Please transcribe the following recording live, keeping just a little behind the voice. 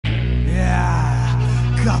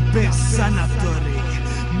Bees, Hattory,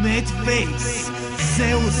 Madface,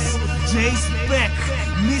 Zeus, J-Spec,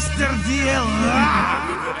 Mr. DL.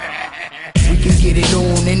 We can get it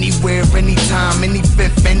on anywhere, anytime, any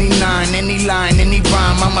fifth, any nine, any line, any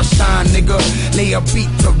rhyme. I'ma shine, nigga. Lay a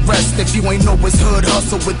beat to rest. If you ain't know it's hood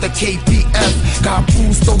hustle with the KPF. Got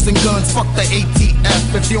booze, stoves, and guns, fuck the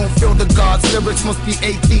ATF. If you don't feel the Godz, lyrics must be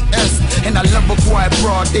ATS. And I love a quiet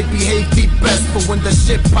broad, they behave the best. But when the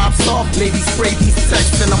shit pops off, ladies spray these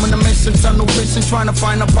texts. And I'm in a mission, tunnel vision, trying to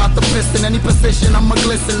find about the piston. Any position, I'ma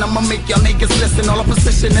glisten, I'ma make y'all niggas listen. All a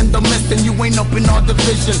position in the mist, and you ain't up in our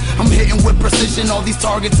division. I'm hitting with precision, all these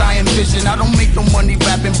targets I envision. I don't make no money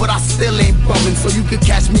rapping, but I still ain't bumming. So you could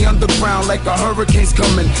catch me underground like a hurricane's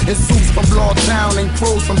coming. And Zeus from Lawtown and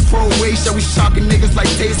Crows from Croatia. We shocking niggas like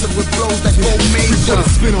Taser with flows that go major. We put a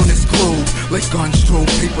spin on this globe like gunstro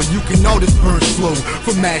paper. You can know this burns slow.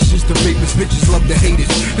 From ashes to vapors, bitches love to hate it.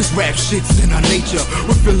 This rap shit's in our nature.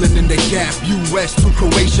 We're filling in the gap, US to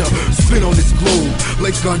Croatia. Spin on this globe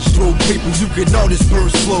like gunstro paper. You can know this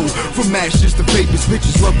burns slow. From ashes to vapors,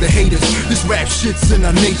 bitches love to hate us. This rap shit's in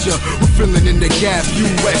our nature. We're filling in the gap,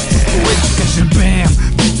 US to Croatia. Kažem bam,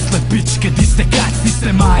 bicle pičke, di ste kac, di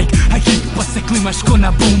ste majk. A hip pa se klimaš ko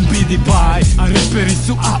na boom, bidi baj. A reperi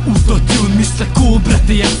su autotune, misle cool,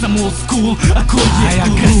 brate ja sam old school. A ko je ja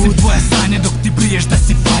kresim tvoje sanje dok ti briješ da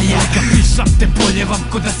si faja. Kad pišam te poljevam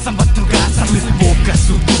ko da sam vatrogasac. Lipoka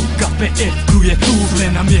su tu, KPF crew je tu.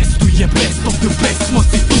 Sve na mjestu je best of the best, smo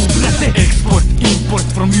si tu brate. Export, import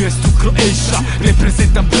from US to Croatia.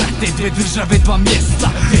 Reprezentam brate, dve države, dva mjesta.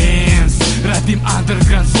 Dance, radim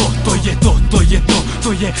underground zlo. To je to, to je to,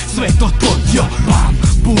 to je sve to yo, bam,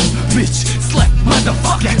 boom, bitch, slap,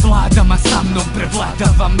 motherfucker. Vladama sa mnom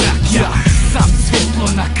prevladava mrak. Ja sam svjetlo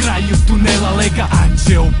na kraju tunela lega.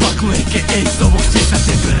 Anđeo pak leke, ej, s ovog svijeta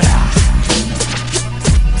te bra.